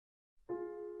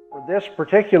For this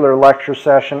particular lecture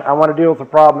session, I want to deal with the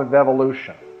problem of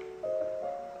evolution.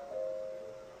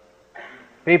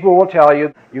 People will tell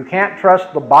you, you can't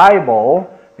trust the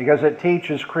Bible because it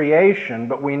teaches creation,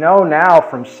 but we know now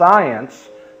from science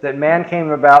that man came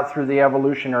about through the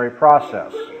evolutionary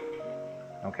process.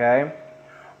 Okay?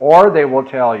 Or they will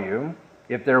tell you,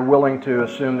 if they're willing to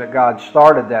assume that God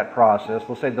started that process,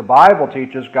 they'll say the Bible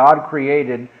teaches God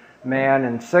created man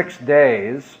in 6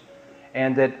 days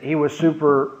and that he was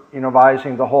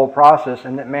supervising the whole process,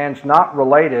 and that man's not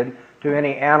related to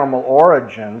any animal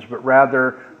origins, but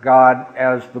rather God,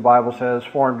 as the Bible says,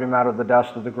 formed him out of the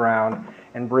dust of the ground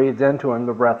and breathed into him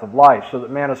the breath of life, so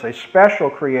that man is a special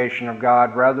creation of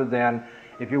God rather than,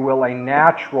 if you will, a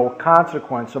natural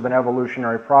consequence of an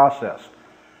evolutionary process.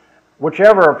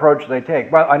 Whichever approach they take.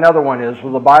 But another one is,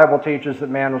 well, the Bible teaches that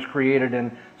man was created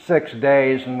in 6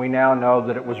 days, and we now know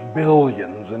that it was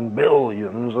billions and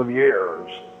billions of years.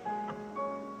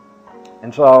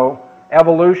 And so,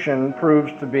 evolution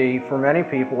proves to be, for many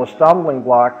people, a stumbling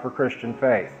block for Christian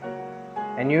faith.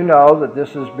 And you know that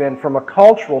this has been, from a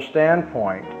cultural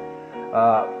standpoint,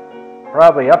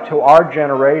 probably up to our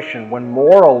generation, when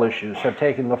moral issues have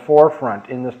taken the forefront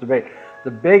in this debate, the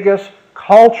biggest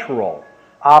cultural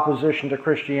opposition to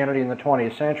Christianity in the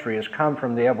 20th century has come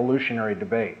from the evolutionary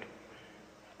debate.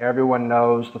 Everyone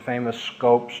knows the famous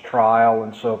Scopes trial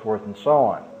and so forth and so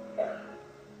on.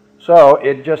 So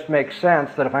it just makes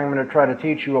sense that if I'm going to try to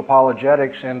teach you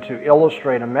apologetics and to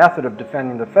illustrate a method of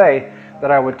defending the faith, that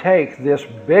I would take this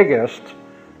biggest,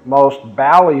 most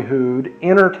ballyhooed,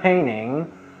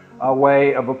 entertaining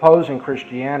way of opposing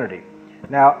Christianity.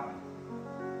 Now,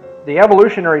 the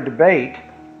evolutionary debate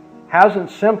hasn't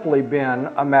simply been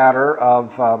a matter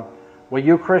of, well,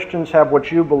 you Christians have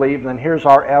what you believe, then here's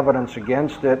our evidence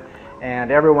against it, and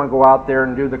everyone go out there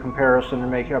and do the comparison and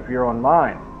make up your own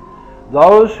mind.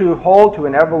 Those who hold to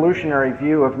an evolutionary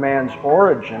view of man's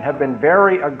origin have been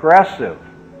very aggressive.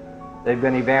 They've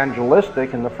been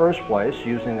evangelistic in the first place,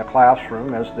 using the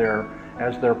classroom as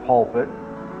their pulpit,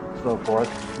 and so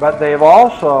forth. But they've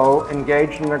also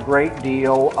engaged in a great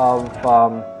deal of,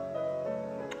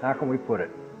 how can we put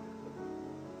it?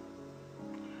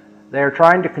 They're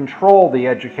trying to control the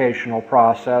educational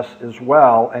process as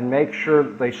well and make sure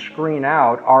that they screen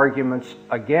out arguments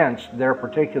against their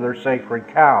particular sacred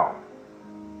cow.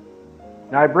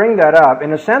 Now I bring that up,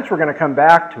 in a sense we're going to come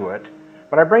back to it,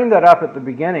 but I bring that up at the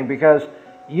beginning because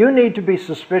you need to be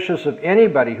suspicious of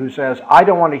anybody who says, I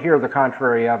don't want to hear the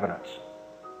contrary evidence.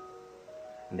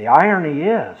 And the irony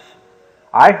is,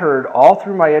 I heard all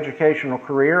through my educational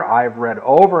career, I've read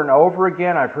over and over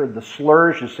again, I've heard the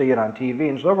slurs, you see it on TV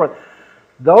and so forth.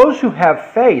 Those who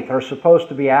have faith are supposed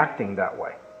to be acting that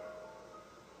way.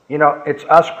 You know, it's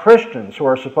us Christians who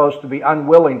are supposed to be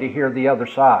unwilling to hear the other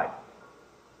side.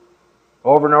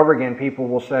 Over and over again, people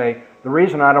will say, the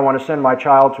reason I don't want to send my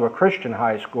child to a Christian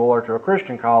high school or to a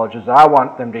Christian college is that I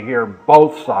want them to hear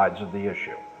both sides of the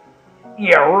issue.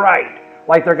 Yeah, right.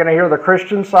 Like they're going to hear the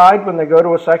Christian side when they go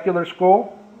to a secular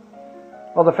school?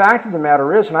 Well, the fact of the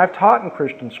matter is, and I've taught in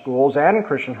Christian schools and in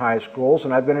Christian high schools,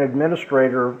 and I've been an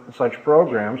administrator of such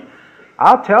programs,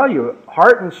 I'll tell you,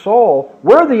 heart and soul,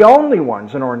 we're the only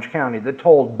ones in Orange County that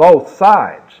told both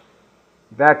sides.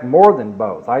 In fact, more than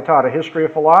both. I taught a history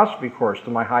of philosophy course to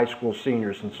my high school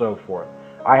seniors and so forth.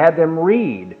 I had them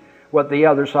read what the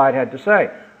other side had to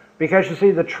say. Because you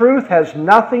see, the truth has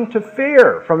nothing to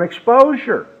fear from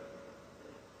exposure.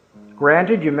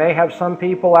 Granted, you may have some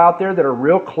people out there that are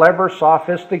real clever,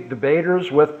 sophistic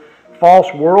debaters with false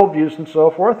worldviews and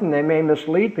so forth, and they may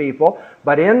mislead people.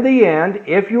 But in the end,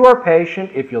 if you are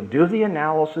patient, if you'll do the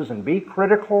analysis and be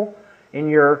critical in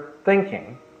your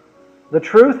thinking, the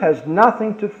truth has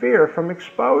nothing to fear from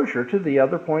exposure to the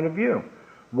other point of view.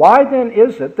 Why then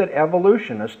is it that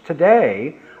evolutionists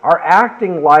today are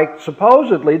acting like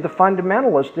supposedly the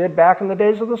fundamentalists did back in the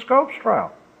days of the Scopes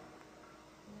trial?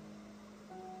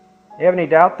 You have any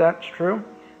doubt that's true?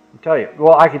 I'll tell you.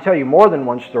 Well, I can tell you more than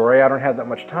one story. I don't have that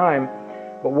much time,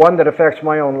 but one that affects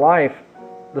my own life.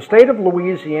 The state of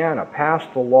Louisiana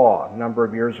passed a law a number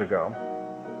of years ago,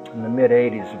 in the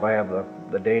mid-'80s, if I have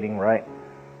the dating right,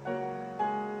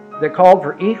 that called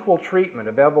for equal treatment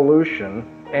of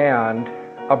evolution and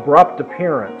abrupt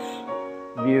appearance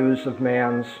views of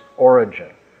man's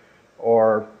origin,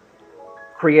 or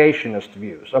creationist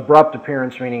views. Abrupt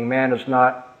appearance meaning man is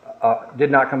not did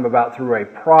not come about through a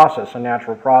process, a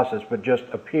natural process, but just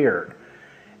appeared.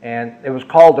 And it was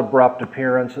called abrupt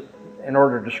appearance in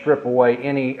order to strip away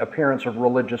any appearance of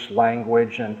religious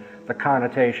language and the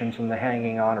connotations and the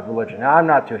hanging on of religion. Now, I'm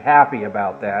not too happy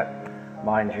about that,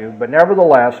 mind you, but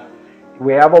nevertheless,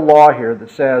 we have a law here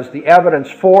that says the evidence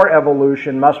for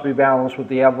evolution must be balanced with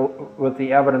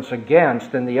the evidence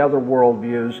against and the other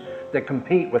worldviews that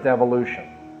compete with evolution.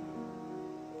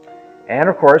 And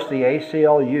of course, the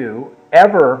ACLU,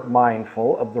 ever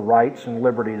mindful of the rights and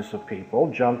liberties of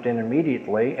people, jumped in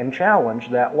immediately and challenged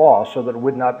that law so that it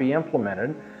would not be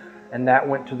implemented. And that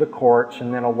went to the courts,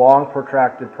 and then a long,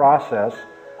 protracted process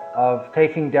of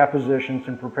taking depositions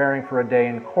and preparing for a day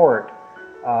in court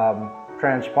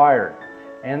transpired.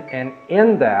 And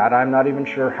in that, I'm not even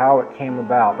sure how it came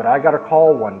about, but I got a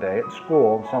call one day at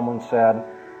school, and someone said,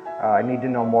 I need to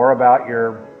know more about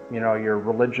your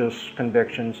religious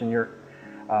convictions and your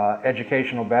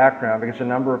educational background, because a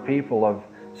number of people have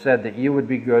said that you would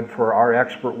be good for our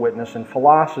expert witness in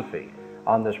philosophy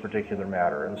on this particular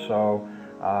matter. And so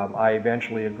I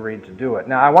eventually agreed to do it.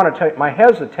 Now, I want to tell you, my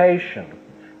hesitation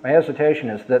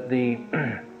is that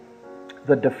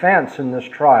the defense in this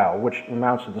trial, which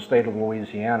amounts to the state of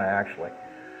Louisiana actually,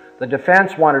 the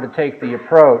defense wanted to take the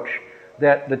approach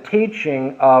that the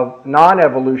teaching of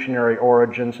non-evolutionary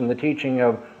origins and the teaching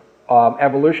of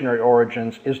evolutionary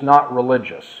origins is not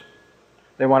religious.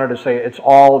 They wanted to say it's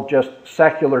all just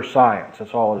secular science,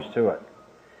 that's all there is to it.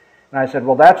 And I said,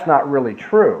 well, that's not really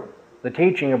true. The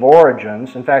teaching of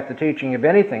origins, in fact, the teaching of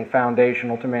anything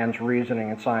foundational to man's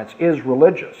reasoning and science is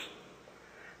religious.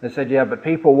 They said, yeah, but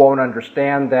people won't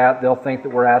understand that. They'll think that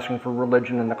we're asking for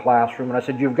religion in the classroom. And I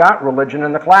said, you've got religion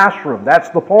in the classroom. That's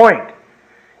the point.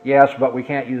 Yes, but we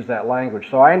can't use that language.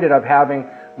 So I ended up having,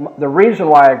 the reason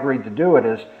why I agreed to do it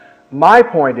is, my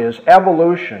point is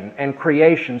evolution and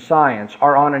creation science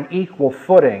are on an equal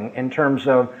footing in terms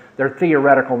of their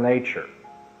theoretical nature.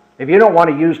 If you don't want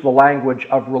to use the language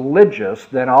of religious,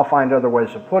 then I'll find other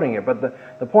ways of putting it. But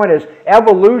the point is,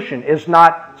 evolution is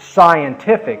not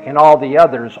scientific and all the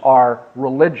others are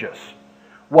religious.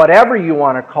 Whatever you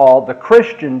want to call the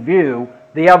Christian view,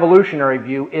 the evolutionary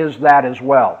view is that as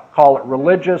well. Call it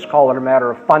religious, call it a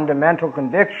matter of fundamental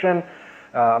conviction,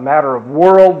 a matter of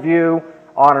worldview,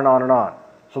 on and on and on.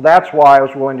 So that's why I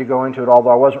was willing to go into it, although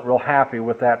I wasn't real happy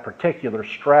with that particular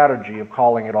strategy of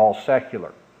calling it all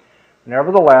secular.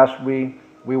 Nevertheless, we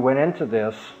went into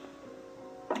this.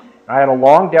 I had a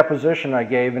long deposition I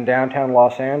gave in downtown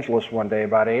Los Angeles one day,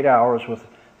 about 8 hours, with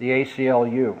the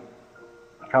ACLU,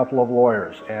 a couple of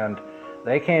lawyers, and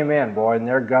they came in, boy, and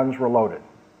their guns were loaded.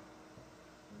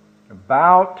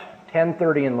 About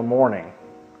 10:30 in the morning,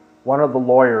 one of the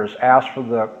lawyers asked for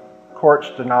the court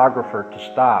stenographer to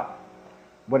stop.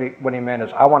 What he meant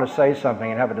is, I want to say something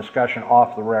and have a discussion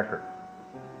off the record.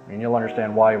 And you'll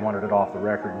understand why he wanted it off the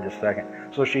record in just a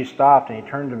second. So she stopped and he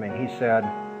turned to me and he said,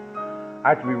 I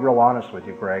have to be real honest with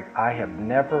you, Greg. I have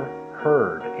never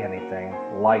heard anything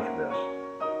like this.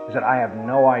 He said, I have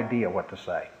no idea what to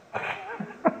say.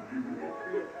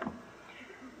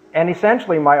 And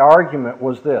essentially my argument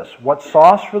was this: what's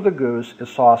sauce for the goose is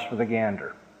sauce for the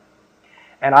gander.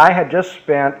 And I had just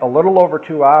spent a little over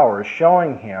 2 hours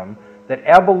showing him that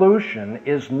evolution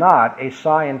is not a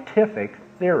scientific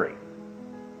theory.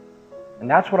 And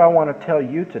that's what I want to tell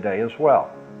you today as well.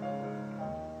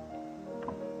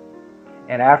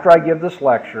 And after I give this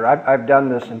lecture, I've done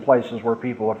this in places where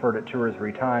people have heard it 2 or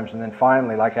 3 times, and then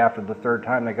finally, like after the 3rd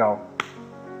time, they go,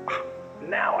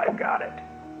 now I've got it.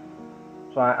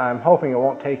 So I'm hoping it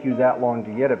won't take you that long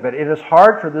to get it. But it is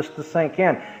hard for this to sink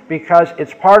in because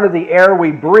it's part of the air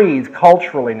we breathe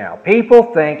culturally now. People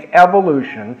think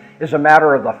evolution is a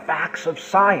matter of the facts of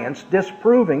science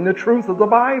disproving the truth of the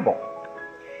Bible.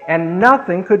 And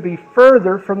nothing could be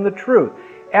further from the truth.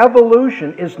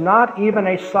 Evolution is not even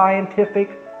a scientific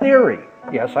theory.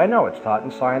 Yes, I know it's taught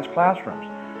in science classrooms.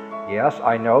 Yes,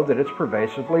 I know that it's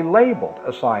pervasively labeled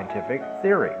a scientific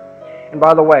theory. And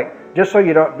by the way, just so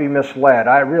you don't be misled,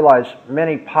 I realize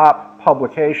many pop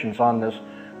publications on this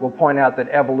will point out that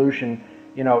evolution,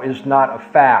 is not a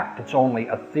fact, it's only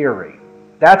a theory.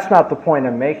 That's not the point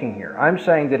I'm making here. I'm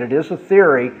saying that it is a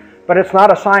theory, but it's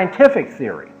not a scientific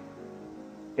theory.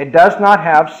 It does not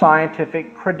have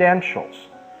scientific credentials.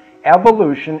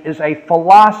 Evolution is a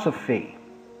philosophy.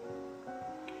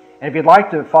 And if you'd like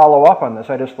to follow up on this,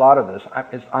 I just thought of this.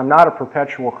 I'm not a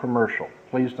perpetual commercial.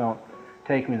 Please don't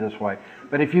take me this way.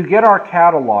 But if you get our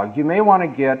catalog, you may want to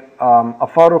get a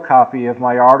photocopy of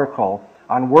my article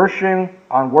on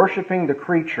worshiping the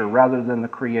creature rather than the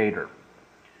creator.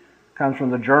 It comes from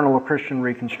the Journal of Christian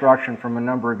Reconstruction from a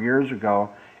number of years ago.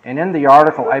 And in the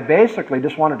article, I basically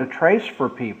just wanted to trace for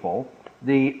people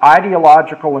the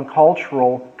ideological and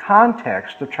cultural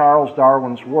context of Charles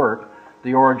Darwin's work,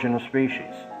 The Origin of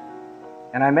Species.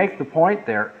 And I make the point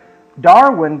there,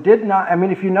 Darwin did not,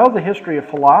 if you know the history of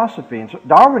philosophy,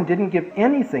 Darwin didn't give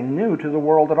anything new to the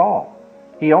world at all.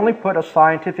 He only put a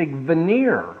scientific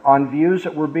veneer on views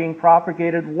that were being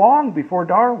propagated long before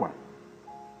Darwin.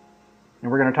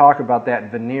 And we're going to talk about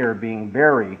that veneer being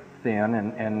very thin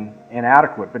and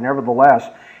inadequate, but nevertheless,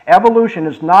 evolution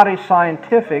is not a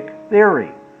scientific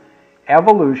theory.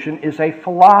 Evolution is a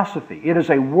philosophy. It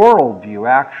is a worldview,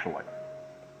 actually.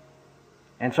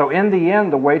 And so in the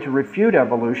end, the way to refute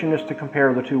evolution is to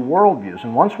compare the two worldviews.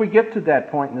 And once we get to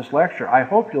that point in this lecture, I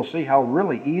hope you'll see how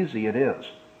really easy it is.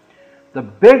 The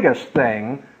biggest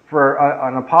thing for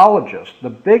an apologist, the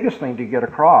biggest thing to get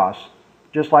across,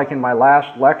 just like in my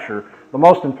last lecture, the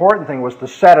most important thing was to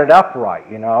set it up right,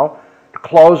 to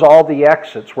close all the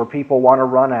exits where people want to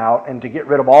run out and to get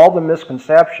rid of all the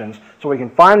misconceptions so we can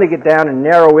finally get down and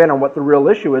narrow in on what the real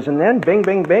issue is, and then bing,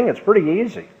 bing, bing, it's pretty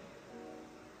easy.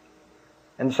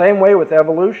 And the same way with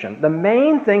evolution. The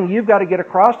main thing you've got to get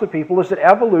across to people is that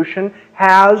evolution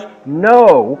has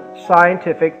no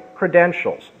scientific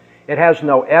credentials. It has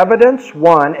no evidence,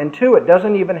 one, and two, it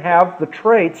doesn't even have the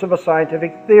traits of a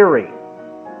scientific theory.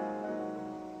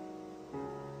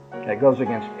 That goes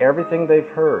against everything they've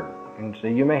heard. And so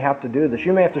you may have to do this.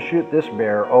 You may have to shoot this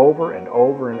bear over and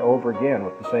over and over again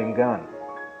with the same gun.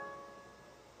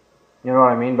 You know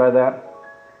what I mean by that?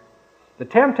 The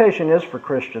temptation is for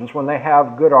Christians when they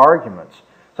have good arguments.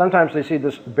 Sometimes they see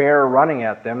this bear running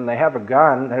at them, and they have a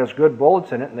gun that has good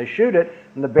bullets in it, and they shoot it,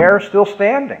 and the bear is still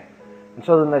standing. And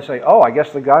so then they say, oh, I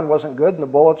guess the gun wasn't good and the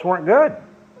bullets weren't good.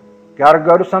 Got to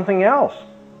go to something else.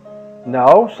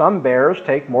 No, some bears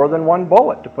take more than one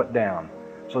bullet to put down.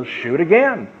 So shoot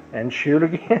again and shoot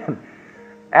again.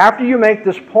 After you make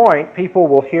this point, people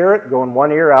will hear it, go in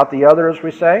one ear, out the other, as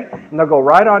we say, and they'll go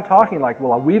right on talking like,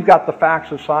 well, we've got the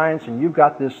facts of science and you've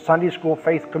got this Sunday school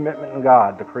faith commitment in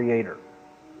God, the Creator.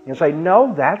 You say,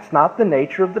 no, that's not the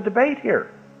nature of the debate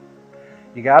here.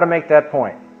 You got to make that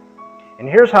point. And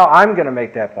here's how I'm going to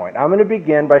make that point. I'm going to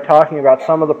begin by talking about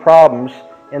some of the problems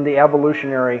in the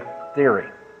evolutionary theory.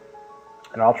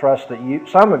 And I'll trust that you,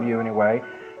 some of you anyway,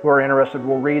 who are interested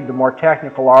will read the more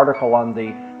technical article on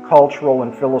the cultural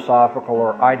and philosophical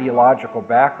or ideological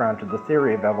background to the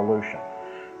theory of evolution.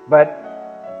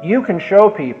 But you can show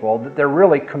people that they're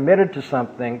really committed to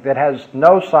something that has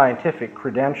no scientific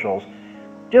credentials.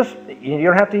 Just, you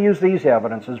don't have to use these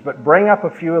evidences, but bring up a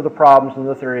few of the problems in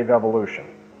the theory of evolution.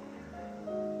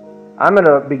 I'm going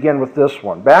to begin with this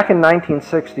one. Back in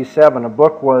 1967, a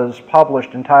book was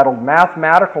published entitled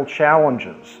Mathematical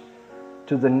Challenges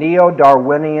to the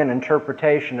Neo-Darwinian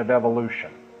Interpretation of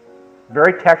Evolution.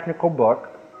 Very technical book.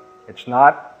 It's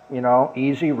not,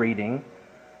 easy reading.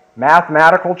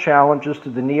 Mathematical Challenges to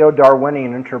the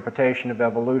Neo-Darwinian Interpretation of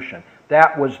Evolution.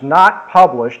 That was not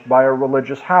published by a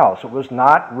religious house. It was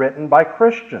not written by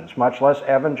Christians, much less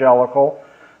evangelical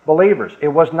believers. It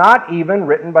was not even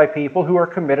written by people who are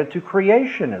committed to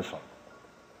creationism.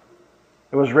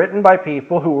 It was written by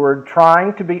people who were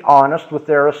trying to be honest with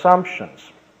their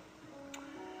assumptions.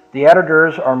 The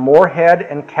editors are Moorhead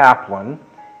and Kaplan,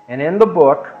 and in the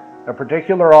book, a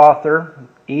particular author,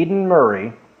 Eden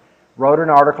Murray, wrote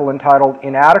an article entitled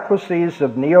Inadequacies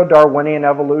of Neo-Darwinian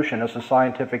Evolution as a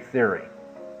Scientific Theory.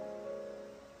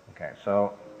 Okay,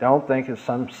 so don't think it's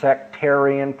some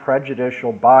sectarian,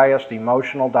 prejudicial, biased,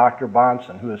 emotional Dr.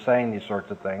 Bahnsen who is saying these sorts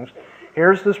of things.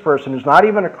 Here's this person who's not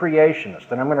even a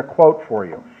creationist, and I'm going to quote for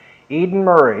you. Eden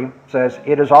Murray says,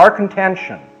 "It is our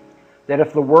contention that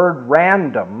if the word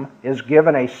random is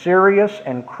given a serious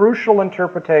and crucial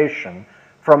interpretation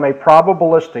from a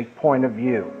probabilistic point of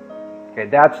view." Okay,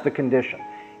 that's the condition.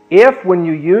 If, when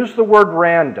you use the word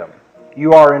random,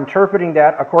 you are interpreting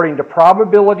that according to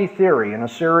probability theory in a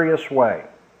serious way,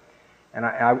 and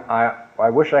I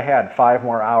wish I had 5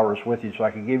 more hours with you so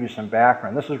I could give you some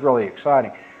background. This is really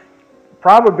exciting.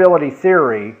 Probability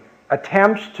theory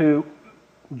attempts to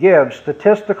give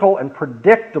statistical and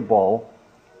predictable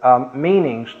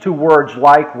meanings to words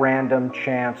like random,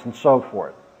 chance, and so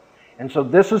forth. And so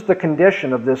this is the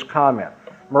condition of this comment.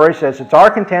 Murray says, it's our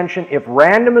contention if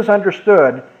random is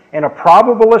understood in a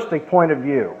probabilistic point of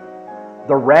view,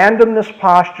 the randomness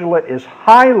postulate is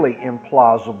highly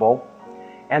implausible,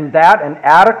 and that an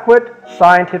adequate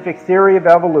scientific theory of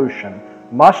evolution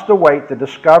must await the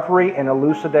discovery and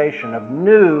elucidation of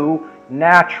new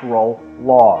natural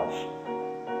laws.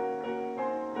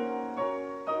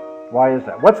 Why is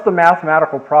that? What's the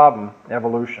mathematical problem,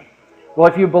 evolution? Well,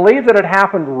 if you believe that it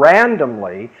happened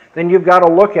randomly, then you've got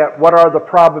to look at what are the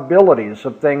probabilities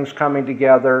of things coming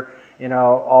together,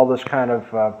 all this kind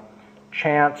of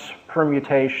chance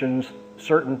permutations.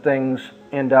 Certain things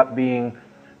end up being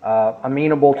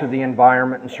amenable to the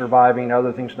environment and surviving,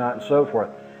 other things not, and so forth.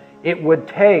 It would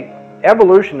take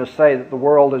evolutionists say that the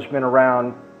world has been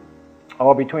around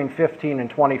Oh, between 15 and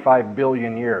 25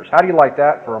 billion years. How do you like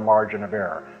that for a margin of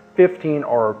error? 15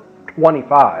 or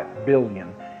 25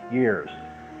 billion years.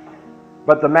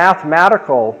 But the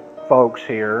mathematical folks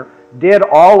here did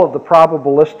all of the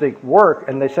probabilistic work,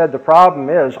 and they said the problem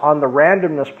is, on the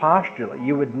randomness postulate,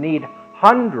 you would need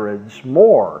hundreds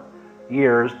more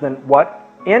years than what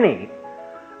any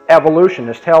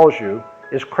evolutionist tells you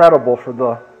is credible for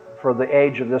the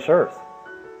age of this earth.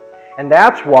 And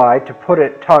that's why, to put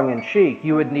it tongue-in-cheek,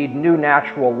 you would need new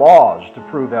natural laws to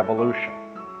prove evolution.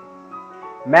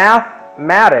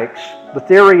 Mathematics, the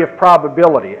theory of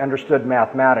probability, understood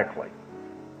mathematically,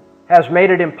 has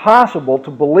made it impossible to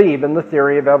believe in the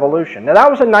theory of evolution. Now, that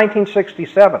was in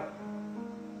 1967.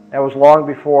 That was long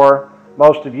before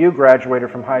most of you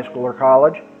graduated from high school or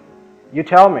college. You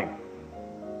tell me,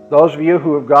 those of you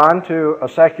who have gone to a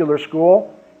secular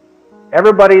school,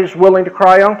 everybody's willing to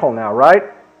cry uncle now, right?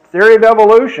 Theory of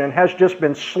evolution has just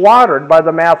been slaughtered by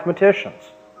the mathematicians.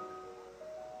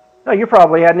 No, you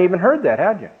probably hadn't even heard that,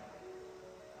 had you?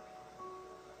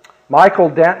 Michael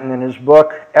Denton, in his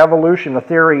book, Evolution, a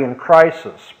Theory in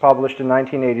Crisis, published in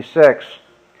 1986,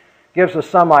 gives us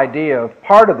some idea of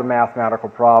part of the mathematical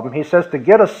problem. He says to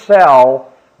get a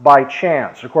cell by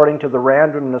chance, according to the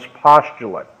randomness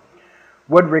postulate,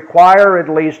 would require at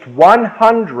least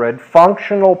 100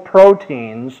 functional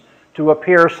proteins to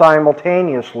appear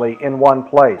simultaneously in one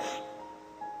place.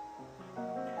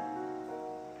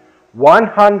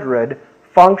 100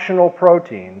 functional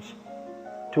proteins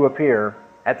to appear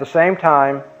at the same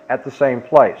time, at the same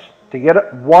place, to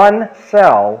get one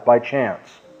cell by chance.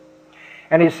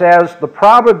 And he says the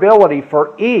probability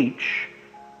for each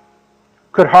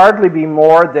could hardly be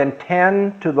more than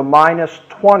 10 to the minus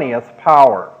 20th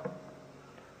power.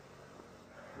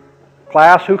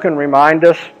 Class, who can remind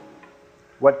us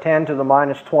what 10 to the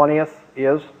minus 20th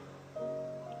is?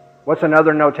 What's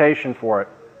another notation for it?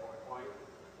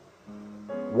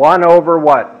 1 over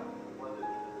what?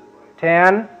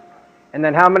 10. And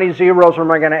then how many zeros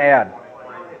am I going to add?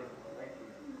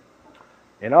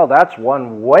 You know, that's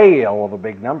one whale of a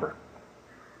big number.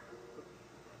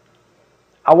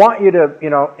 I want you to,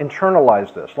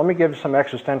 internalize this. Let me give some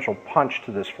existential punch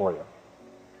to this for you.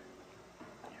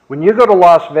 When you go to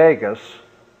Las Vegas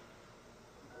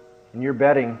and you're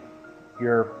betting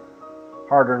your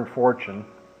hard-earned fortune,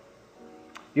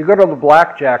 you go to the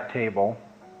blackjack table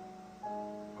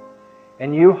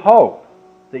and you hope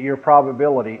that your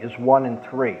probability is 1 in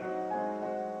 3.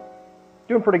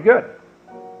 Doing pretty good,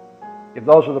 if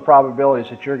those are the probabilities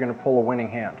that you're going to pull a winning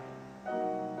hand.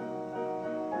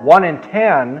 1 in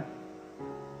 10,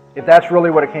 if that's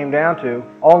really what it came down to,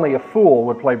 only a fool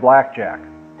would play blackjack.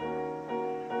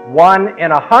 1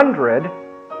 in 100,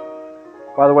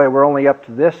 by the way, we're only up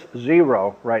to this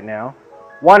 0 right now.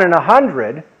 1 in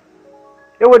 100,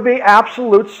 it would be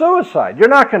absolute suicide. You're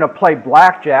not going to play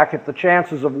blackjack if the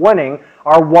chances of winning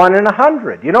are 1 in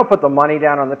 100. You don't put the money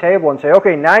down on the table and say,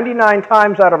 okay, 99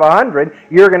 times out of 100,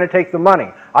 you're going to take the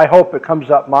money. I hope it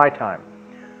comes up my time.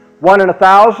 1 in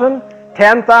 1,000,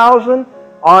 10,000,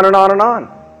 on and on and on.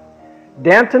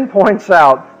 Denton points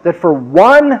out that for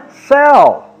one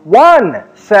cell,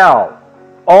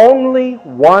 only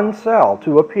one cell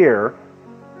to appear,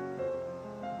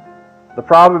 the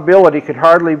probability could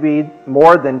hardly be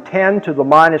more than 10 to the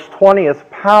minus 20th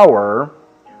power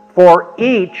for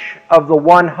each of the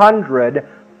 100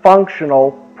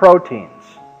 functional proteins.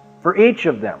 For each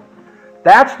of them.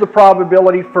 That's the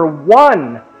probability for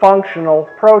one functional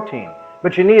protein.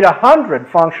 But you need 100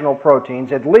 functional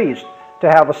proteins at least to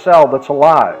have a cell that's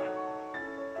alive.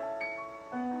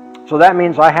 So that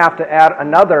means I have to add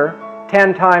another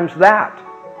 10 times that.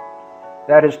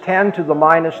 That is 10 to the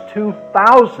minus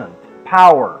 2,000th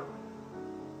power.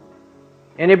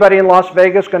 Anybody in Las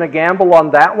Vegas going to gamble on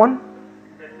that one?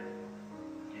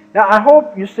 Now, I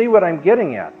hope you see what I'm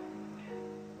getting at.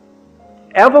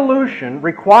 Evolution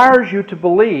requires you to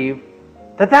believe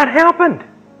that that happened.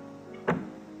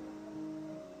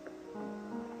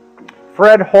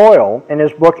 Fred Hoyle, in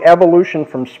his book Evolution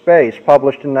from Space,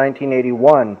 published in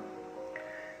 1981,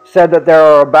 said that there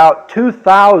are about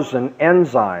 2,000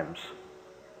 enzymes,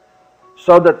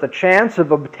 so that the chance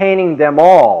of obtaining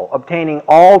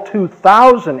all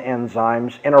 2,000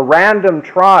 enzymes in a random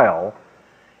trial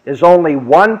is only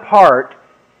 1 part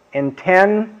in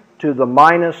 10 to the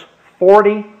minus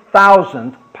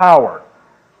 40,000th power.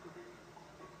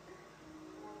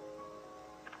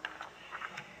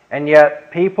 And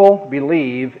yet, people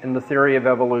believe in the theory of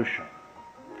evolution.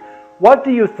 What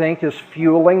do you think is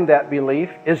fueling that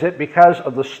belief? Is it because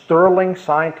of the sterling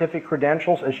scientific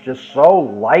credentials? It's just so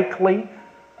likely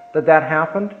that that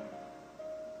happened?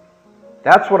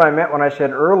 That's what I meant when I said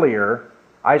earlier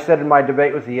I said in my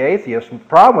debate with the atheist, the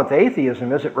problem with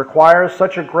atheism is it requires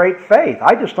such a great faith.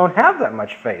 I just don't have that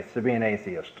much faith to be an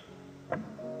atheist.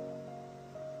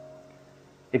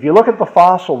 If you look at the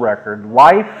fossil record,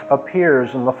 life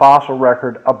appears in the fossil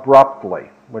record abruptly,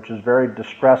 which is very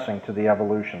distressing to the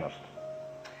evolutionist.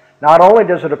 Not only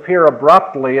does it appear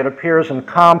abruptly, it appears in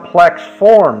complex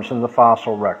forms in the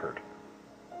fossil record.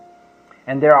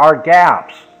 And there are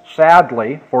gaps,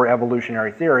 sadly, for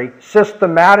evolutionary theory,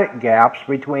 systematic gaps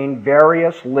between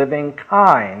various living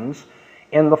kinds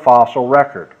in the fossil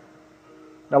record.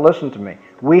 Now listen to me.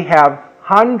 We have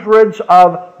hundreds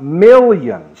of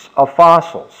millions of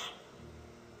fossils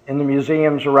in the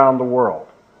museums around the world.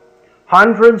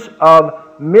 Hundreds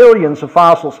of millions of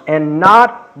fossils, and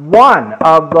not one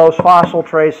of those fossil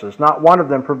traces, not one of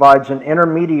them provides an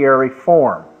intermediary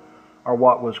form, or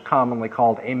what was commonly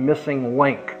called a missing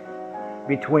link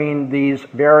between these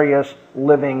various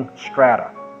living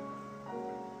strata.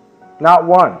 Not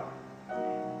one.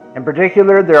 In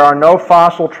particular, there are no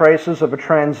fossil traces of a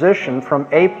transition from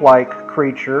ape-like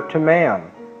creature to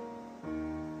man.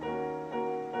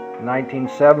 In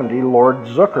 1970, Lord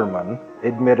Zuckerman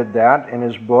admitted that in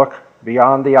his book,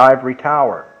 Beyond the Ivory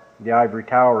Tower. The Ivory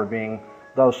Tower being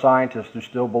those scientists who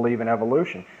still believe in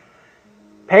evolution.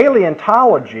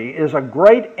 Paleontology is a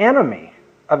great enemy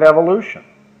of evolution.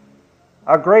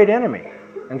 A great enemy.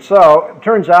 And so, it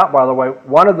turns out, by the way,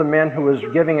 one of the men who was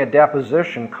giving a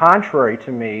deposition contrary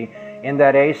to me in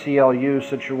that ACLU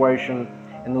situation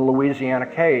in the Louisiana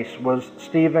case was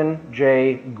Stephen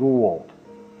J. Gould.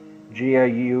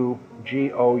 G-O-U-L-D.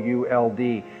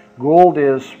 Gould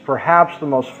is perhaps the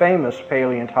most famous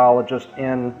paleontologist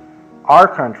in our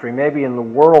country, maybe in the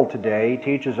world today. He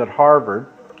teaches at Harvard.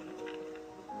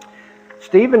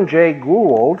 Stephen J.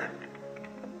 Gould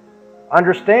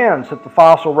understands that the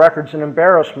fossil record's an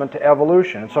embarrassment to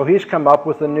evolution. So he's come up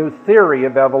with a new theory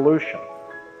of evolution.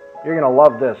 You're going to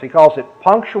love this. He calls it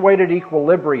punctuated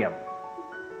equilibrium.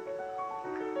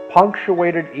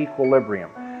 Punctuated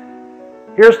equilibrium.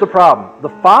 Here's the problem. The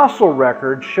fossil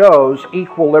record shows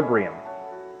equilibrium,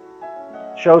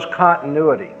 shows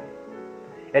continuity.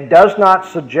 It does not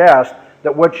suggest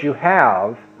that what you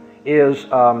have is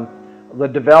the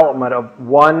development of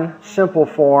one simple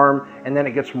form, and then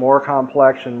it gets more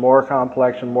complex and more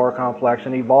complex and more complex,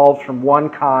 and evolves from one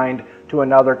kind to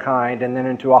another kind, and then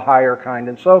into a higher kind,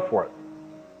 and so forth.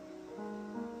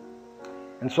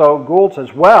 And so Gould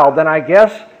says, well, then I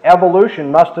guess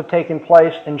evolution must have taken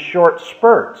place in short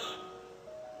spurts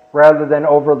rather than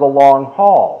over the long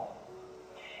haul.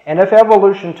 And if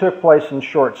evolution took place in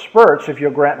short spurts, if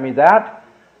you'll grant me that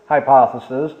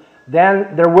hypothesis,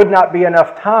 then there would not be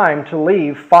enough time to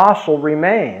leave fossil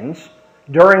remains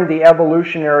during the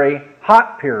evolutionary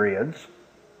hot periods,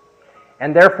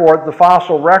 and therefore the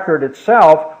fossil record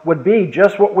itself would be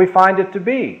just what we find it to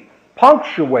be,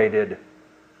 punctuated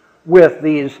with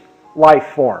these life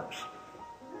forms.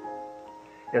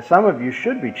 Yeah, some of you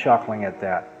should be chuckling at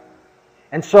that.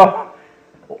 And so,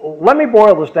 let me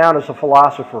boil this down as a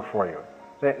philosopher for you.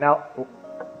 Now,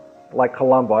 like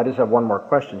Columbo, I just have one more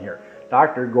question here.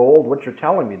 Dr. Gould, what you're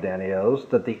telling me then is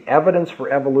that the evidence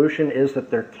for evolution is that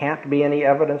there can't be any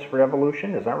evidence for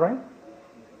evolution? Is that right?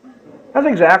 That's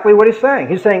exactly what he's saying.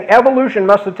 He's saying evolution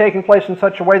must have taken place in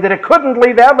such a way that it couldn't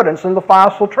leave evidence in the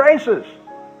fossil traces.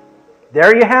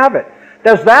 There you have it.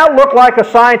 Does that look like a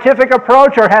scientific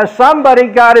approach, or has somebody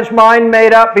got his mind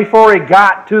made up before he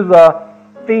got to the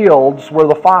fields where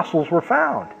the fossils were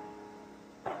found?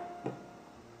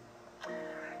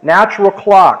 Natural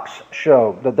clocks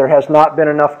show that there has not been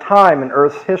enough time in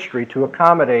Earth's history to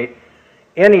accommodate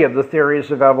any of the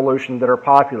theories of evolution that are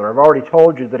popular. I've already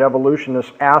told you that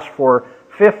evolutionists ask for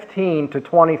 15 to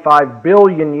 25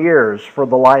 billion years for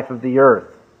the life of the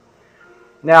Earth.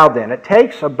 Now then, it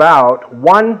takes about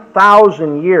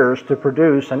 1,000 years to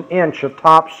produce an inch of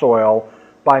topsoil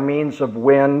by means of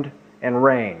wind and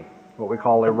rain, what we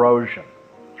call erosion.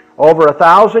 Over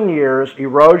 1,000 years,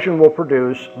 erosion will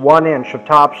produce 1 inch of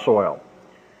topsoil.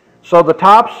 So the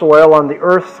topsoil on the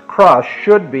Earth's crust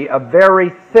should be a very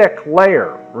thick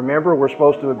layer. Remember, we're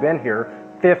supposed to have been here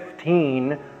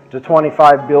 15 to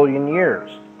 25 billion years.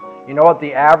 You know what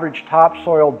the average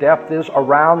topsoil depth is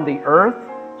around the Earth?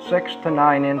 6 to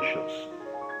 9 inches.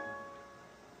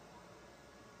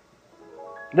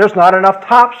 There's not enough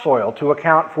topsoil to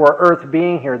account for Earth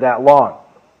being here that long.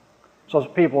 So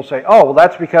people say, oh, well,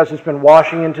 that's because it's been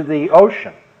washing into the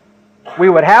ocean. We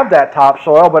would have that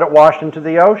topsoil, but it washed into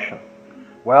the ocean.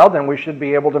 Well, then we should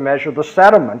be able to measure the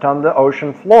sediment on the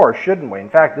ocean floor, shouldn't we? In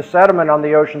fact, the sediment on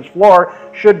the ocean's floor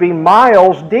should be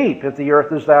miles deep if the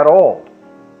Earth is that old.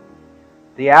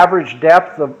 The average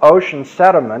depth of ocean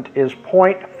sediment is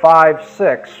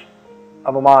 0.56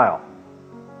 of a mile.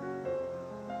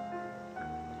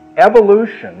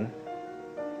 Evolution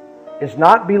is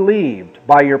not believed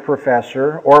by your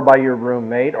professor or by your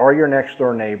roommate or your next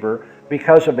door neighbor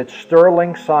because of its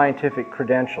sterling scientific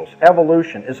credentials.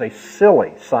 Evolution is a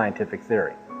silly scientific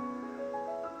theory.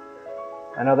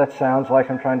 I know that sounds like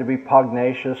I'm trying to be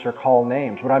pugnacious or call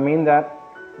names, but I mean that,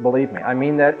 believe me, I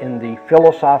mean that in the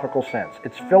philosophical sense.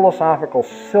 It's philosophical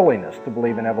silliness to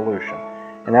believe in evolution,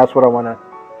 and that's what I want to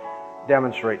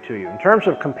demonstrate to you. In terms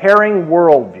of comparing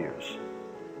worldviews,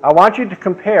 I want you to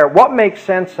compare what makes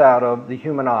sense out of the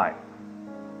human eye.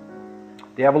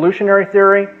 The evolutionary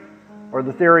theory or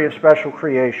the theory of special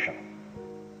creation.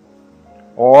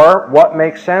 Or what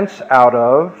makes sense out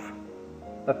of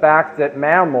the fact that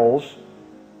mammals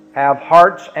have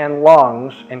hearts and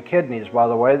lungs and kidneys, by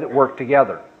the way, that work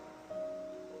together.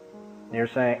 And you're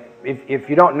saying, if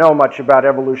you don't know much about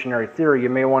evolutionary theory, you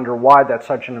may wonder why that's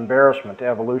such an embarrassment to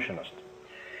evolutionists.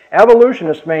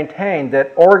 Evolutionists maintain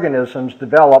that organisms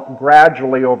develop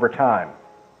gradually over time.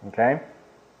 Okay?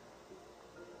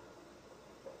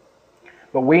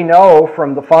 But we know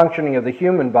from the functioning of the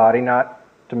human body, not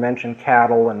to mention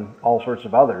cattle and all sorts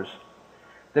of others,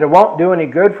 that it won't do any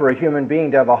good for a human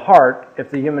being to have a heart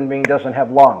if the human being doesn't have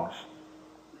lungs.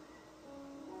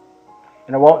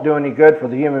 And it won't do any good for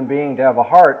the human being to have a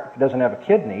heart if it doesn't have a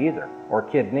kidney either, or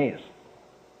kidneys.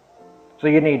 So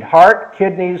you need heart,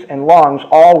 kidneys, and lungs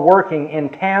all working in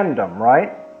tandem,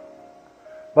 right?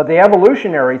 But the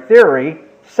evolutionary theory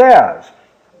says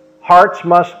hearts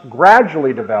must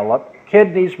gradually develop,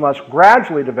 kidneys must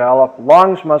gradually develop,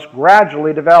 lungs must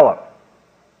gradually develop.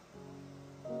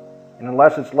 And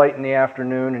unless it's late in the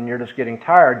afternoon and you're just getting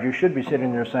tired, you should be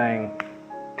sitting there saying,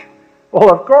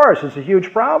 well, of course, it's a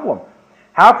huge problem.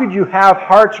 How could you have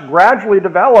hearts gradually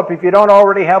develop if you don't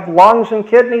already have lungs and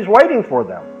kidneys waiting for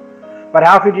them? But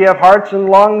how could you have hearts and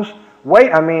lungs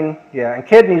and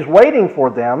kidneys waiting for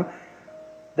them?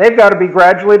 They've got to be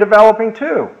gradually developing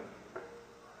too.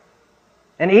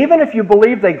 And even if you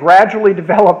believe they gradually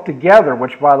develop together,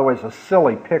 which by the way is a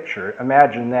silly picture,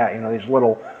 imagine that, these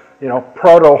little,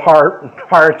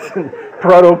 proto-hearts and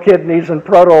proto-kidneys and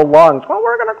proto-lungs. Well,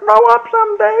 we're going to grow up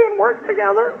someday and work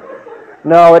together.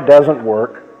 No, it doesn't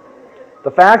work.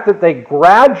 The fact that they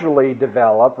gradually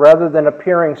develop rather than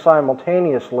appearing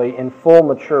simultaneously in full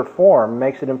mature form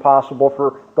makes it impossible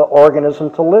for the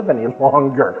organism to live any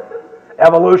longer.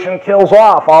 Evolution kills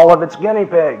off all of its guinea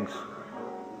pigs.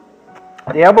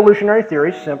 The evolutionary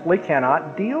theory simply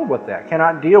cannot deal with that,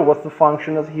 cannot deal with the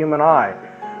function of the human eye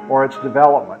or its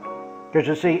development. Because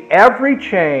you see, every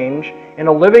change in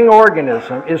a living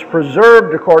organism is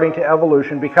preserved according to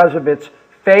evolution because of its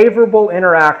favorable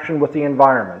interaction with the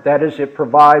environment. That is, it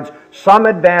provides some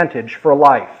advantage for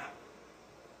life.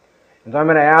 And so I'm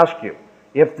going to ask you,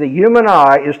 if the human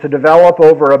eye is to develop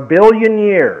over 1 billion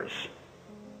years,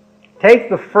 take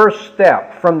the first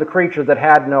step from the creature that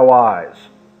had no eyes.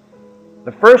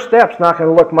 The first step's not going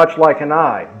to look much like an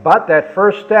eye, but that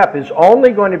first step is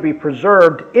only going to be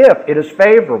preserved if it is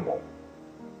favorable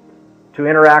to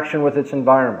interaction with its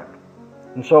environment.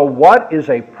 And so what is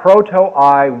a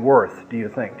proto-eye worth, do you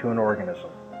think, to an organism?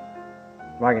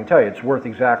 Well, I can tell you it's worth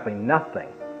exactly nothing.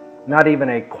 Not even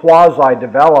a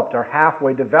quasi-developed or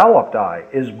halfway developed eye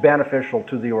is beneficial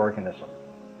to the organism.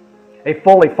 A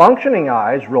fully functioning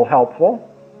eye is real helpful.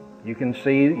 You can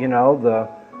see,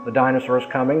 the dinosaurs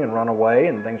coming and run away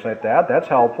and things like that. That's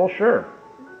helpful, sure.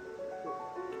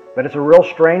 But it's a real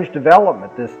strange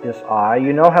development, this eye.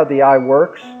 You know how the eye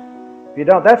works? If you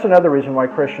don't, that's another reason why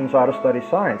Christians ought to study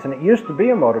science. And it used to be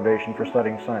a motivation for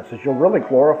studying science, is you'll really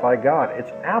glorify God.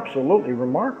 It's absolutely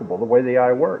remarkable the way the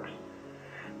eye works.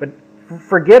 But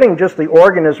forgetting just the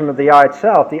organism of the eye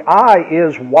itself, the eye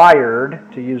is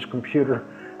wired, to use computer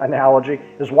analogy,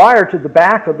 is wired to the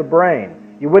back of the brain.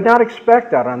 You would not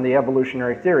expect that on the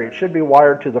evolutionary theory. It should be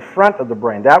wired to the front of the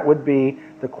brain. That would be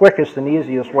the quickest and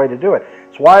easiest way to do it.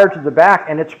 It's wired to the back,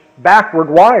 and it's backward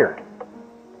wired.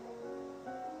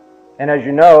 And as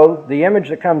you know, the image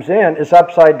that comes in is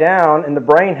upside down, and the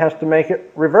brain has to make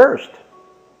it reversed.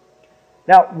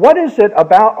 Now, what is it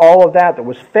about all of that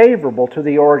was favorable to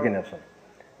the organism?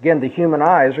 Again, the human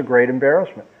eye is a great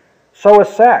embarrassment. So is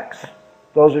sex.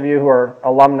 Those of you who are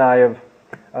alumni of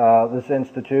this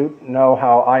institute know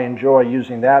how I enjoy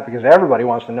using that because everybody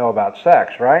wants to know about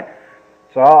sex, right?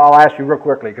 So I'll ask you real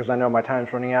quickly because I know my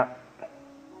time's running out.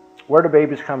 Where do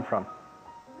babies come from?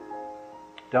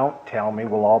 Don't tell me,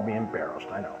 we'll all be embarrassed,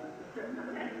 I know.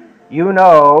 You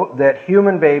know that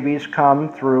human babies come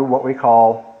through what we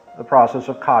call the process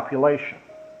of copulation.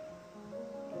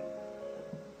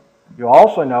 You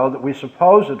also know that we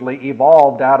supposedly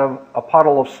evolved out of a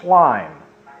puddle of slime,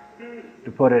 to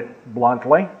put it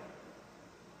bluntly.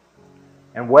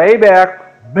 And way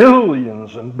back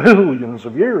billions and billions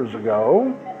of years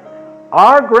ago,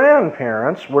 our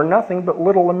grandparents were nothing but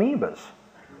little amoebas.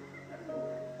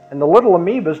 And the little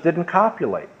amoebas didn't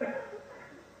copulate.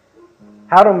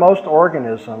 How do most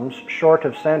organisms, short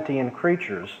of sentient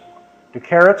creatures, do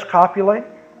carrots copulate?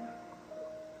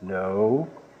 No.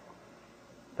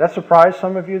 That surprised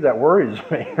some of you? That worries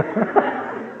me.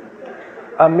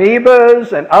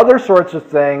 Amoebas and other sorts of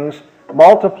things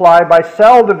multiply by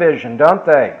cell division, don't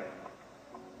they?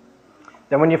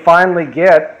 Then when you finally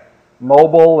get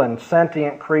mobile and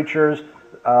sentient creatures,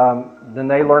 then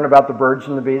they learn about the birds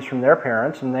and the bees from their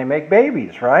parents and they make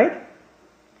babies, right?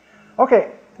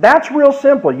 Okay, that's real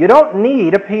simple. You don't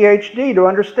need a PhD to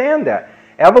understand that.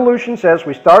 Evolution says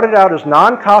we started out as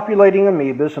non-copulating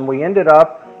amoebas and we ended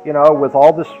up, with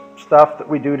all this stuff that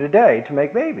we do today to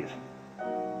make babies.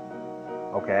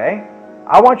 Okay?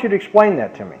 I want you to explain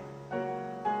that to me.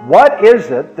 What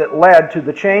is it that led to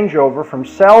the changeover from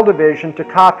cell division to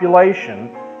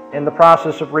copulation in the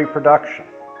process of reproduction?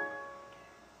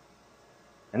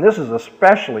 And this is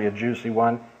especially a juicy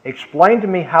one. Explain to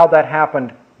me how that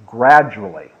happened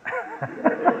gradually.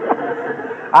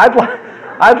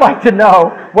 I'd like to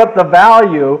know what the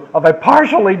value of a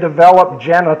partially developed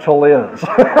genital is.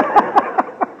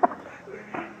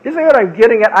 You see what I'm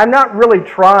getting at? I'm not really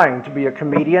trying to be a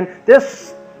comedian.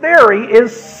 This theory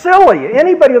is silly.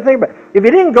 Anybody would think about it. If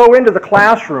you didn't go into the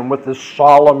classroom with this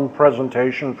solemn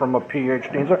presentation from a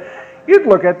PhD, you'd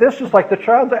look at this just like the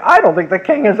child say, I don't think the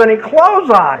king has any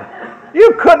clothes on.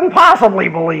 You couldn't possibly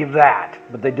believe that.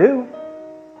 But they do.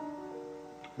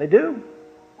 They do.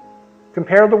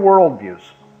 Compare the worldviews.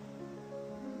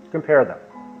 Compare them.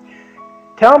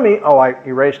 Tell me, oh, I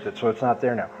erased it, so it's not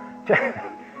there now.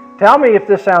 Tell me if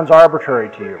this sounds arbitrary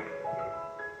to you.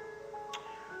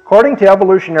 According to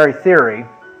evolutionary theory,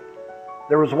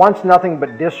 there was once nothing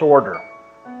but disorder.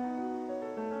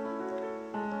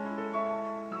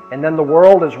 And then the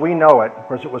world as we know it, of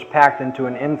course it was packed into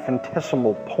an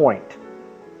infinitesimal point.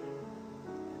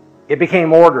 It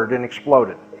became ordered and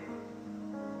exploded.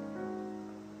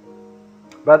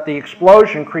 But the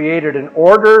explosion created an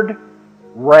ordered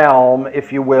realm,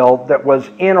 if you will, that was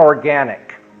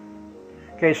inorganic.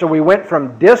 Okay, so we went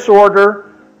from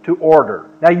disorder to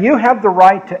order. Now you have the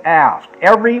right to ask.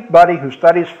 Everybody who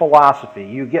studies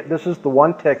philosophy, this is the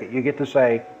one ticket, you get to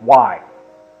say, why?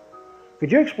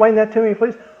 Could you explain that to me,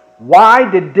 please? Why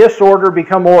did disorder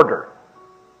become order?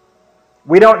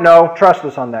 We don't know. Trust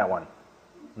us on that one.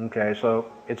 Okay,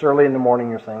 so it's early in the morning,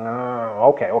 you're saying,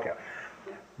 oh, okay.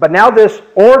 But now this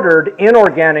ordered,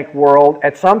 inorganic world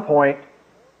at some point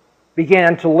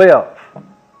began to live.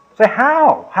 Say,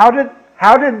 how? How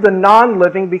did the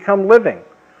non-living become living?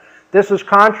 This is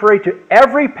contrary to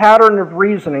every pattern of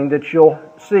reasoning that you'll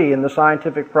see in the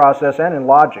scientific process and in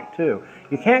logic too.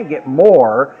 You can't get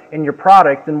more in your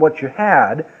product than what you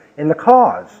had in the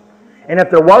cause. And if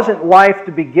there wasn't life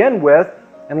to begin with,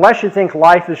 unless you think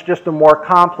life is just a more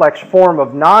complex form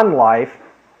of non-life,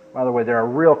 by the way, there are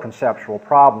real conceptual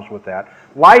problems with that.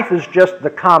 Life is just the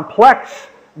complex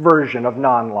version of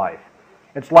non-life.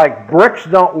 It's like bricks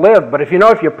don't live, but if you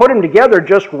put them together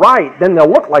just right, then they'll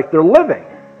look like they're living.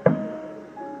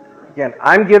 Again,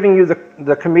 I'm giving you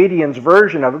the comedian's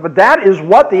version of it, but that is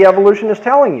what the evolution is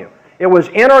telling you. It was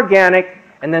inorganic,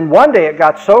 and then one day it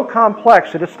got so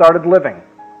complex that it started living.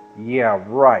 Yeah,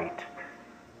 right.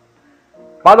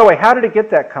 By the way, how did it get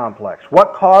that complex?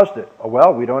 What caused it? Oh,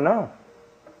 well, we don't know.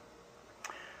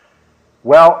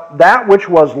 Well, that which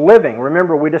was living,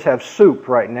 remember we just have soup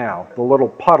right now, the little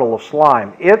puddle of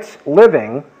slime. It's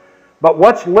living, but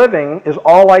what's living is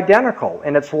all identical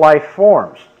in its life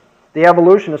forms. The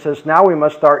evolutionist says now we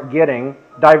must start getting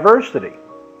diversity.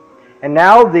 And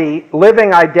now the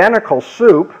living identical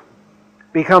soup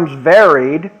becomes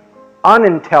varied,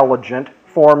 unintelligent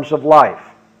forms of life.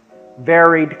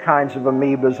 Varied kinds of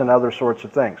amoebas and other sorts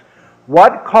of things.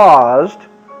 What caused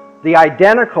the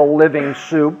identical living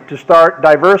soup to start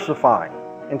diversifying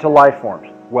into life forms?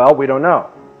 Well, we don't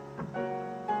know.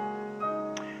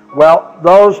 Well,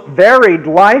 those varied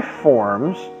life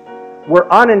forms were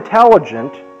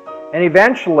unintelligent, and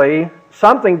eventually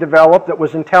something developed that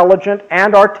was intelligent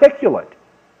and articulate.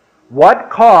 What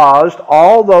caused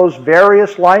all those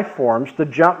various life forms to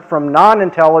jump from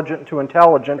non-intelligent to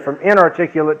intelligent, from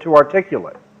inarticulate to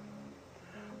articulate?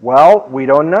 Well, we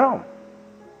don't know.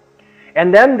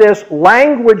 And then this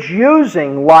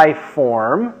language-using life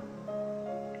form,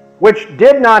 which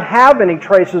did not have any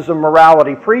traces of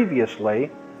morality previously,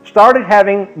 started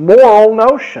having moral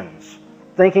notions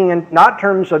thinking in not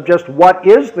terms of just what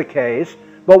is the case,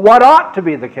 but what ought to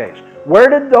be the case. Where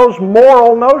did those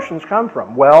moral notions come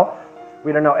from? Well,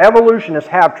 we don't know. Evolutionists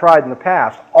have tried in the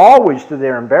past, always to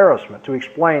their embarrassment, to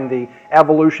explain the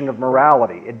evolution of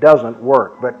morality. It doesn't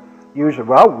work, but usually,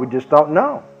 well, we just don't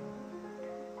know.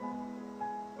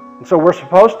 And so we're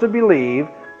supposed to believe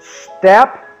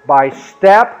step by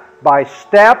step by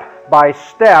step by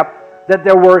step that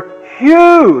there were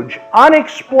huge,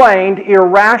 unexplained,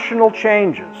 irrational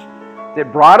changes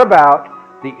that brought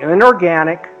about the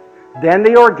inorganic, then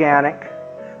the organic,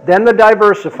 then the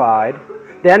diversified,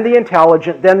 then the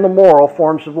intelligent, then the moral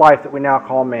forms of life that we now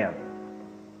call man.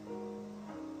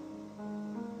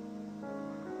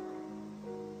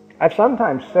 I've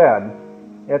sometimes said,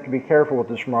 you have to be careful with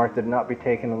this remark that it not be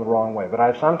taken in the wrong way, but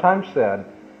I've sometimes said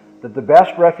that the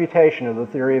best refutation of the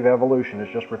theory of evolution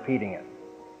is just repeating it.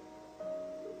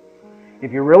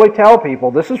 If you really tell people,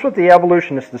 this is what the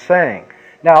evolutionist is saying.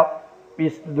 Now,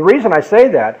 the reason I say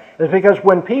that is because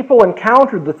when people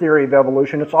encountered the theory of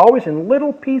evolution, it's always in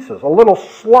little pieces, a little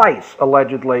slice,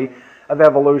 allegedly, of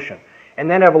evolution. And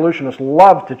then evolutionists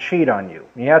love to cheat on you.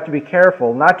 You have to be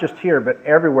careful, not just here, but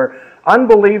everywhere.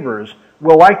 Unbelievers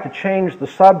will like to change the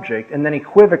subject and then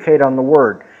equivocate on the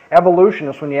word.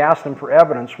 Evolutionists, when you ask them for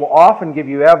evidence, will often give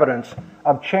you evidence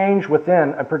of change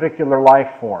within a particular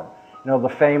life form. You know, the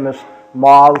famous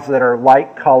moths that are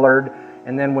light-colored,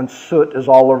 and then when soot is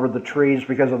all over the trees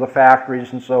because of the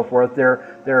factories and so forth,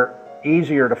 they're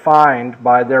easier to find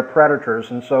by their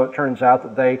predators, and so it turns out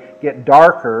that they get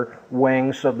darker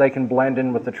wings so they can blend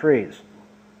in with the trees.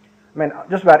 I mean,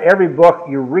 just about every book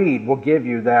you read will give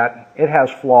you that. It has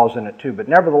flaws in it too, but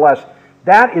nevertheless,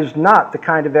 that is not the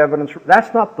kind of evidence,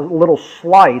 that's not the little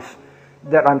slice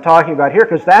that I'm talking about here,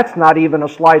 because that's not even a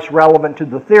slice relevant to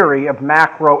the theory of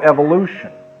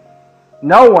macroevolution.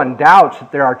 No one doubts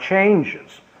that there are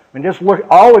changes. I mean, just look,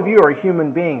 all of you are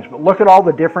human beings, but look at all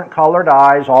the different colored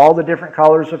eyes, all the different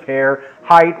colors of hair,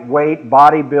 height, weight,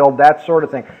 body build, that sort of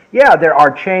thing. Yeah, there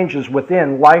are changes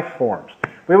within life forms.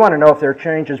 We want to know if there are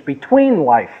changes between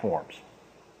life forms.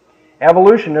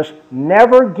 Evolutionists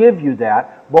never give you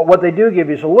that, but what they do give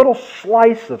you is a little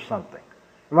slice of something.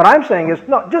 And what I'm saying is,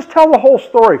 no, just tell the whole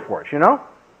story for us, you know?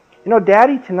 You know,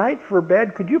 Daddy, tonight for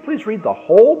bed, could you please read the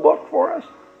whole book for us?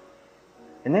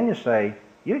 And then you say,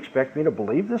 you expect me to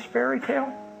believe this fairy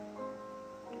tale?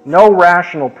 No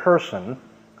rational person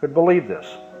could believe this.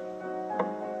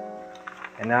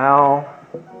 And now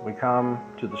we come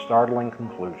to the startling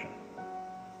conclusion.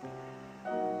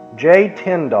 J.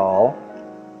 Tyndall,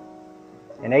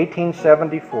 in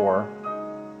 1874,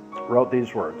 wrote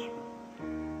these words.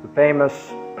 The famous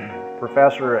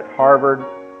professor at Harvard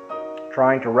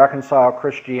trying to reconcile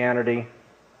Christianity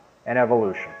and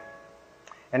evolution.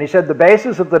 And he said, the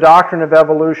basis of the doctrine of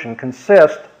evolution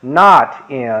consists not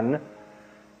in,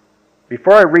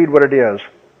 before I read what it is,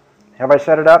 have I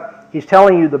set it up? He's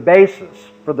telling you the basis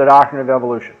for the doctrine of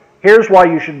evolution. Here's why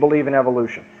you should believe in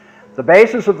evolution. The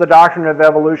basis of the doctrine of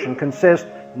evolution consists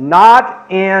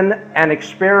not in an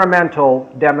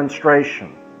experimental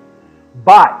demonstration,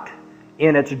 but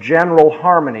in its general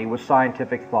harmony with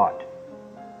scientific thought.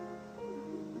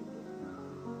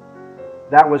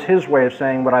 That was his way of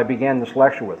saying what I began this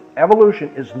lecture with.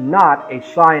 Evolution is not a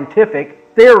scientific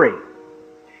theory.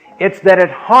 It's that it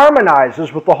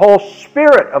harmonizes with the whole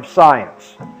spirit of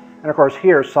science. And of course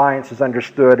here science is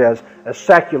understood as a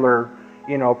secular,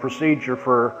 procedure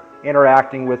for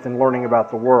interacting with and learning about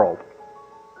the world.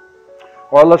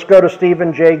 Or let's go to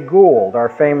Stephen Jay Gould, our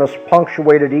famous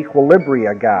punctuated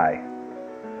equilibria guy.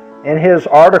 In his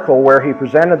article where he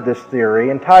presented this theory,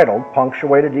 entitled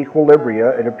Punctuated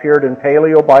Equilibria, it appeared in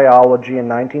Paleobiology in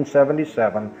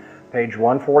 1977, page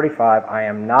 145. I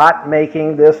am not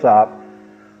making this up.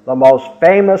 The most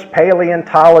famous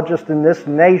paleontologist in this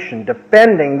nation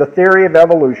defending the theory of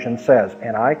evolution says,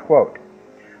 and I quote,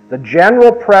 "The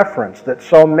general preference that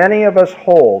so many of us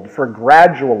hold for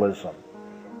gradualism,"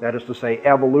 that is to say,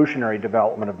 evolutionary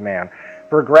development of man,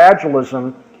 for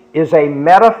gradualism is a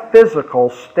metaphysical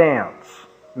stance.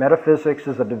 Metaphysics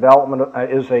is a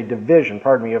division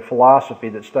of philosophy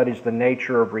that studies the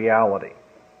nature of reality.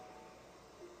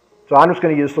 So I'm just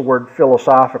going to use the word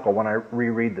philosophical when I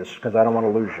reread this because I don't want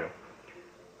to lose you.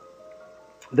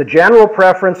 The general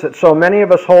preference that so many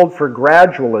of us hold for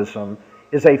gradualism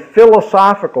is a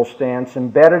philosophical stance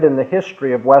embedded in the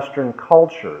history of Western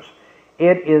cultures.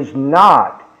 It is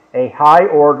not a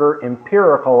high-order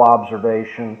empirical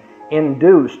observation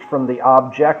induced from the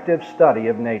objective study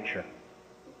of nature.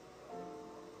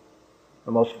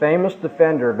 The most famous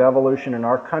defender of evolution in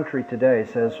our country today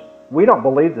says, we don't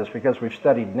believe this because we've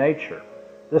studied nature.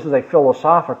 This is a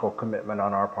philosophical commitment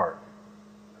on our part.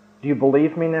 Do you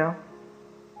believe me now?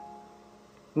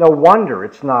 No wonder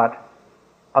it's not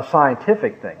a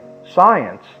scientific thing.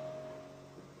 Science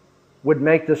would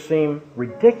make this seem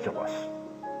ridiculous.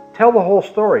 Tell the whole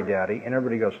story, Daddy. And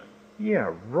everybody goes,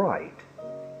 yeah, right.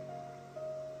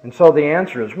 And so the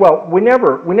answer is, well, we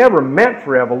never meant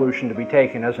for evolution to be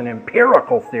taken as an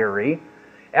empirical theory.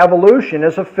 Evolution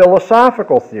is a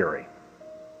philosophical theory.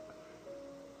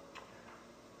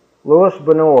 Louis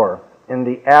Bonheur, in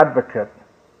The Advocate,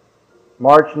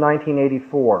 March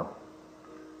 1984.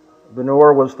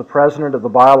 Bonheur was the president of the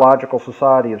Biological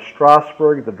Society of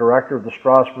Strasbourg, the director of the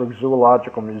Strasbourg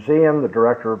Zoological Museum, the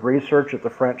director of research at the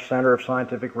French Center of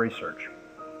Scientific Research.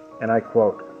 And I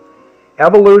quote,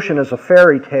 "Evolution is a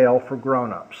fairy tale for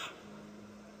grown-ups.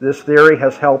 This theory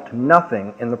has helped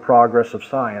nothing in the progress of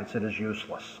science. It is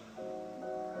useless."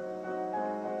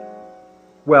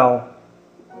 Well,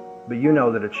 but you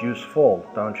know that it's useful,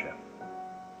 don't you?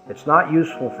 It's not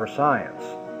useful for science,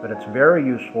 but it's very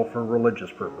useful for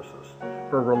religious purposes,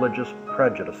 for religious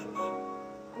prejudices.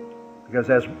 Because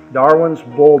as Darwin's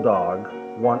bulldog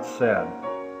once said,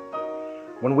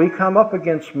 when we come up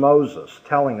against Moses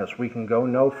telling us we can go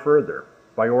no further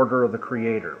by order of the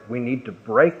Creator, we need to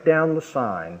break down the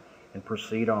sign and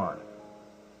proceed on.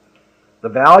 The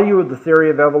value of the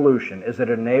theory of evolution is that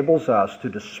it enables us to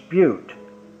dispute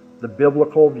the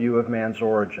biblical view of man's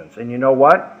origins. And you know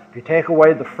what? If you take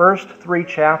away the first 3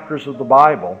 chapters of the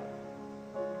Bible,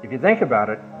 if you think about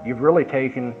it, you've really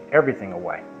taken everything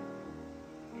away.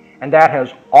 And that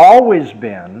has always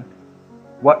been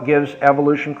what gives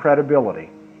evolution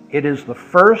credibility. It is the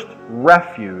first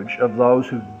refuge of those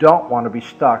who don't want to be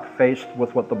stuck faced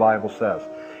with what the Bible says.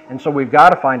 And so we've got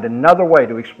to find another way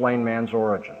to explain man's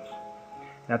origins.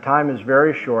 Now, time is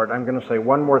very short. I'm going to say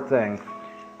one more thing.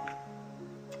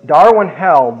 Darwin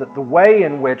held that the way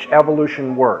in which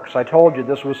evolution works, I told you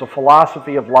this was a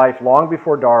philosophy of life long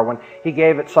before Darwin. He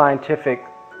gave it a scientific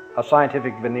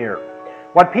veneer.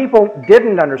 What people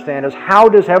didn't understand is, how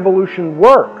does evolution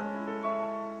work?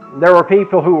 There were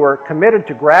people who were committed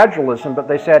to gradualism, but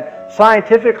they said,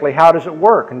 scientifically, how does it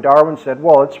work? And Darwin said,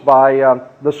 well, it's by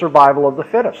the survival of the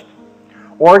fittest.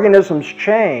 Organisms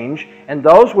change, and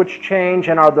those which change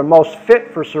and are the most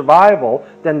fit for survival,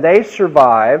 then they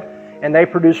survive, and they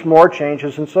produce more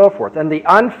changes and so forth. And the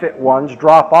unfit ones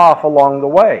drop off along the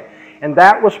way. And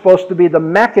that was supposed to be the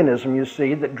mechanism, you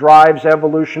see, that drives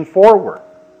evolution forward.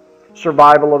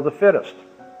 Survival of the fittest.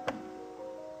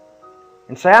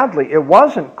 And sadly, it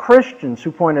wasn't Christians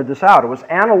who pointed this out. It was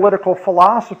analytical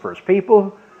philosophers,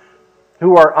 people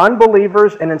who are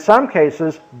unbelievers and in some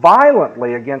cases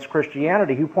violently against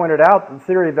Christianity, who pointed out that the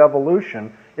theory of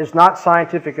evolution is not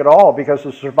scientific at all because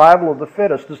the survival of the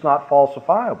fittest is not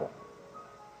falsifiable.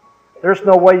 There's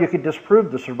no way you could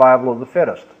disprove the survival of the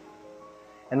fittest.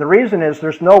 And the reason is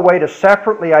there's no way to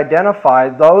separately identify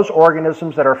those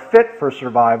organisms that are fit for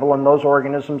survival and those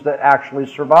organisms that actually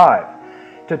survive.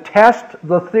 To test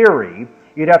the theory,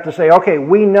 you'd have to say, okay,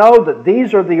 we know that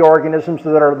these are the organisms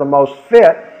that are the most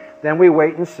fit. Then we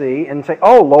wait and see and say,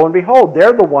 oh, lo and behold,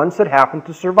 they're the ones that happen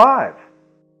to survive.